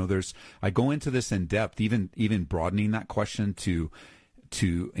question. I go into this in depth, even broadening that question to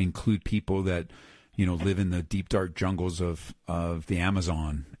include people that, live in the deep, dark jungles of the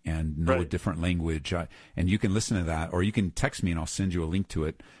Amazon and know a different language. And you can listen to that, or you can text me and I'll send you a link to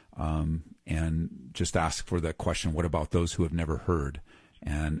it. And just ask for the question, what about those who have never heard?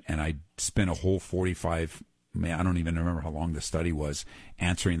 And I spent a whole 45, I don't even remember how long the study was,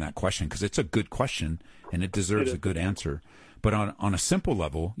 answering that question, because it's a good question and it deserves a good answer. But on a simple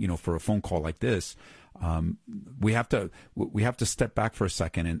level, for a phone call like this, we have to step back for a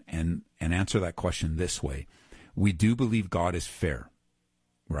second and answer that question this way. We do believe God is fair,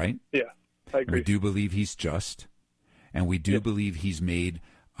 right? Yeah, I agree. We do believe he's just. and we do believe he's made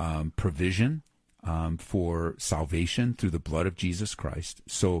provision for salvation through the blood of Jesus Christ.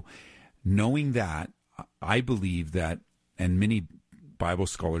 So knowing that, I believe that, and many Bible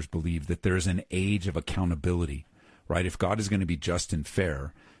scholars believe that there's an age of accountability, right? If God is going to be just and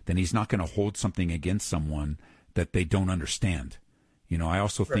fair, then he's not going to hold something against someone that they don't understand. You know, I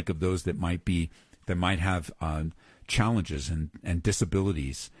also think of those that might have challenges and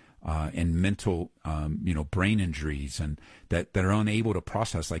disabilities and mental, brain injuries, and that are unable to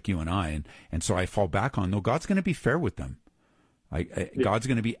process like you and I. And so I fall back on, no, God's going to be fair with them. God's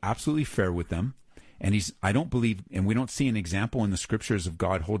going to be absolutely fair with them. And I don't believe, and we don't see an example in the scriptures of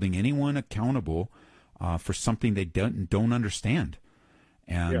God holding anyone accountable for something they don't understand.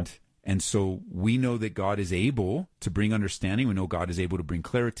 And so we know that God is able to bring understanding. We know God is able to bring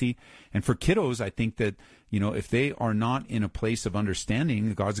clarity. And for kiddos, I think that, if they are not in a place of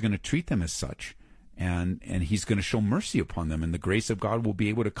understanding, God's going to treat them as such. And he's going to show mercy upon them, and the grace of God will be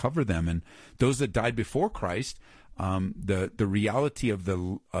able to cover them. And those that died before Christ, the reality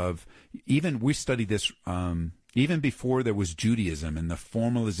of even we studied this even before there was Judaism and the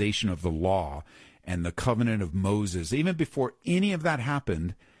formalization of the law and the covenant of Moses, even before any of that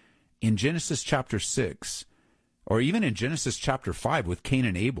happened, in Genesis chapter 6, or even in Genesis chapter 5 with Cain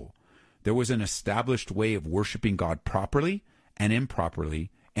and Abel, there was an established way of worshiping God properly and improperly,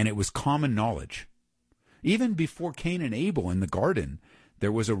 and it was common knowledge. Even before Cain and Abel in the garden,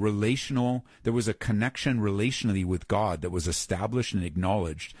 there was a connection relationally with God that was established and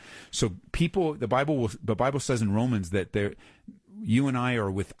acknowledged. So the Bible says in Romans that you and I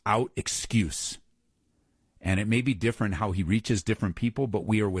are without excuse. And it may be different how he reaches different people, but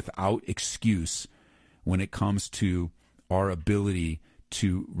we are without excuse when it comes to our ability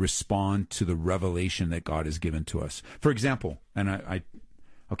to respond to the revelation that God has given to us. For example, and I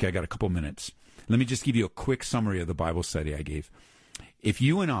got a couple minutes. Let me just give you a quick summary of the Bible study I gave. If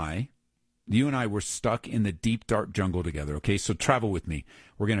you and I were stuck in the deep, dark jungle together, okay, so travel with me.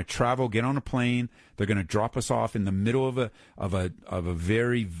 We're going to travel, get on a plane. They're going to drop us off in the middle of a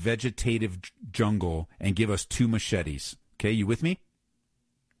very vegetative jungle and give us 2 machetes. Okay, you with me?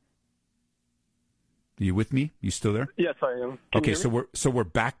 You with me? You still there? Yes, I am. Okay, so we're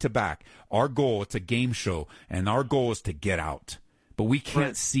back to back. Our goal, it's a game show, and our goal is to get out. But we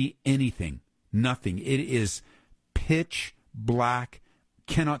can't see anything, nothing. It is pitch black,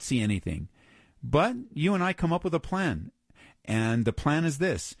 cannot see anything. But you and I come up with a plan. And the plan is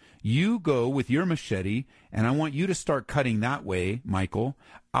this. You go with your machete, and I want you to start cutting that way, Michael.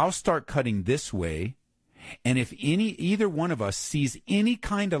 I'll start cutting this way. And if either one of us sees any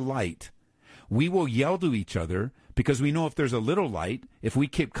kind of light, we will yell to each other, because we know if there's a little light, if we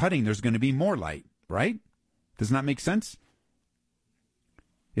keep cutting, there's going to be more light, right? Doesn't that make sense?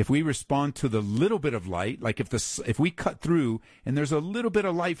 If we respond to the little bit of light, like if we cut through and there's a little bit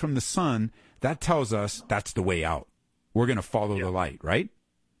of light from the sun, that tells us that's the way out. We're going to follow the light, right?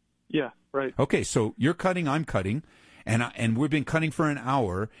 Yeah, right. Okay, so you're cutting, I'm cutting, and we've been cutting for an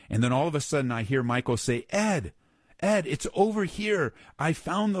hour, and then all of a sudden I hear Michael say, Ed, it's over here. I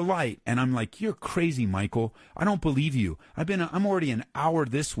found the light. And I'm like, you're crazy, Michael. I don't believe you. I'm already an hour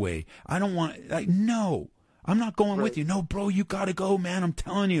this way. I don't want, no. I'm not going with you. No, bro, you got to go, man. I'm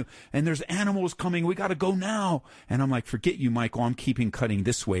telling you. And there's animals coming. We got to go now. And I'm like, forget you, Michael. I'm keeping cutting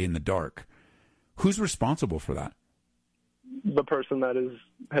this way in the dark. Who's responsible for that? The person that is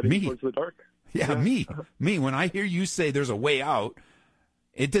heading towards the dark. Yeah, me. When I hear you say there's a way out,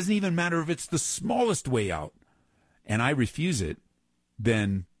 it doesn't even matter if it's the smallest way out, and I refuse it,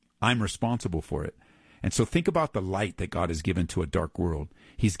 then I'm responsible for it. And so think about the light that God has given to a dark world.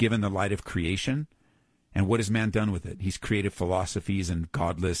 He's given the light of creation. And what has man done with it? He's created philosophies and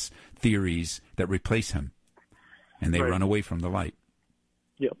godless theories that replace him. And they run away from the light.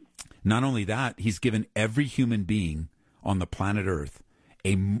 Yep. Not only that, he's given every human being on the planet Earth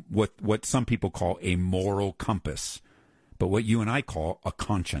what some people call a moral compass, but what you and I call a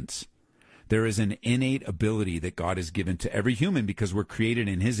conscience. There is an innate ability that God has given to every human, because we're created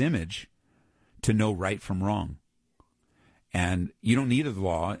in his image, to know right from wrong. And you don't need the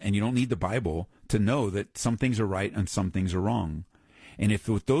law and you don't need the Bible to know that some things are right and some things are wrong. And if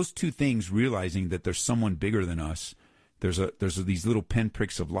with those two things, realizing that there's someone bigger than us, there's these little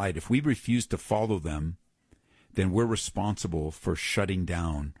pinpricks of light, if we refuse to follow them, then we're responsible for shutting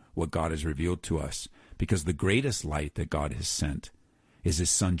down what God has revealed to us. Because the greatest light that God has sent is his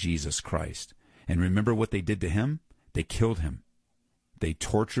son, Jesus Christ. And remember what they did to him? They killed him. They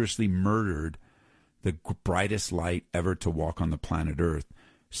torturously murdered the brightest light ever to walk on the planet Earth,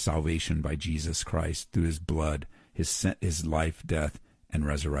 salvation by Jesus Christ through his blood, his life, death, and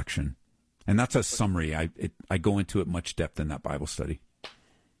resurrection. And that's a summary. I go into it much depth in that Bible study.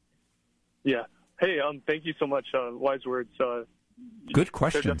 Yeah. Hey, thank you so much. Wise words. Good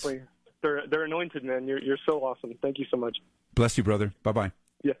questions. They're anointed, man. You're so awesome. Thank you so much. Bless you, brother. Bye-bye.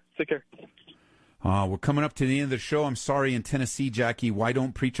 Yeah, take care. We're coming up to the end of the show. I'm sorry, in Tennessee, Jackie, why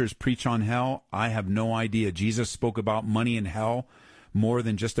don't preachers preach on hell? I have no idea. Jesus spoke about money and hell more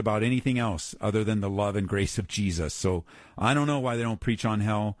than just about anything else other than the love and grace of Jesus. So I don't know why they don't preach on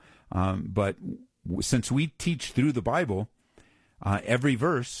hell. But since we teach through the Bible, every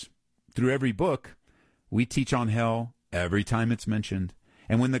verse, through every book, we teach on hell every time it's mentioned.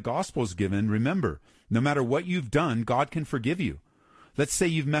 And when the gospel is given, remember, no matter what you've done, God can forgive you. Let's say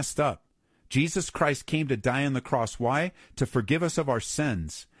you've messed up. Jesus Christ came to die on the cross. Why? To forgive us of our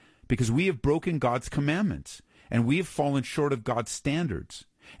sins, because we have broken God's commandments and we have fallen short of God's standards.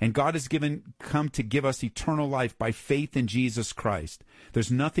 And God has come to give us eternal life by faith in Jesus Christ.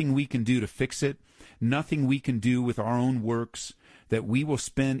 There's nothing we can do to fix it, nothing we can do with our own works, that we will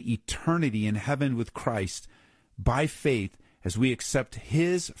spend eternity in heaven with Christ by faith as we accept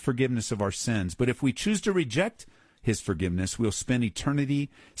His forgiveness of our sins. But if we choose to reject His forgiveness, we'll spend eternity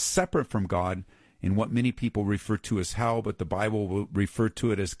separate from God in what many people refer to as hell, but the Bible will refer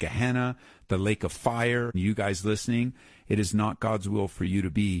to it as Gehenna, the lake of fire. You guys listening, it is not God's will for you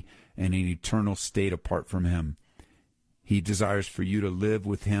to be in an eternal state apart from Him. He desires for you to live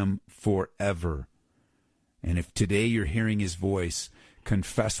with Him forever. And if today you're hearing His voice,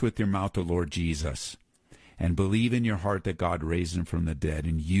 confess with your mouth the Lord Jesus and believe in your heart that God raised Him from the dead,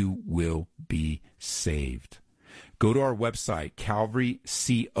 and you will be saved. Go to our website,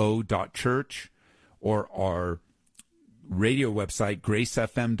 calvaryco.church, or our radio website,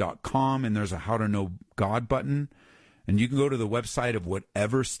 gracefm.com, and there's a How to Know God button. And you can go to the website of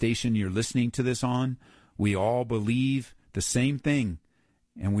whatever station you're listening to this on. We all believe the same thing,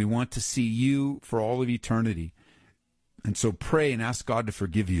 and we want to see you for all of eternity. And so pray and ask God to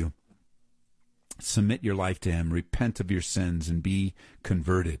forgive you. Submit your life to Him, repent of your sins, and be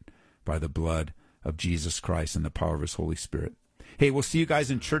converted by the blood of Jesus Christ and the power of His Holy Spirit. Hey, we'll see you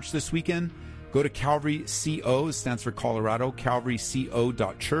guys in church this weekend. Go to Calvary CO, it stands for Colorado,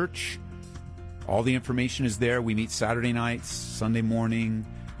 calvaryco.church. All the information is there. We meet Saturday nights, Sunday morning,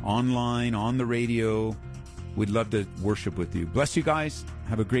 online, on the radio. We'd love to worship with you. Bless you guys.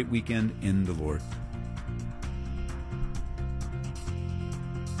 Have a great weekend in the Lord.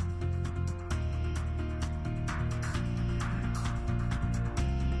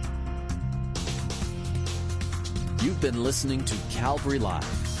 You've been listening to Calvary Live.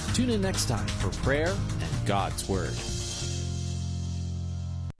 Tune in next time for prayer and God's Word.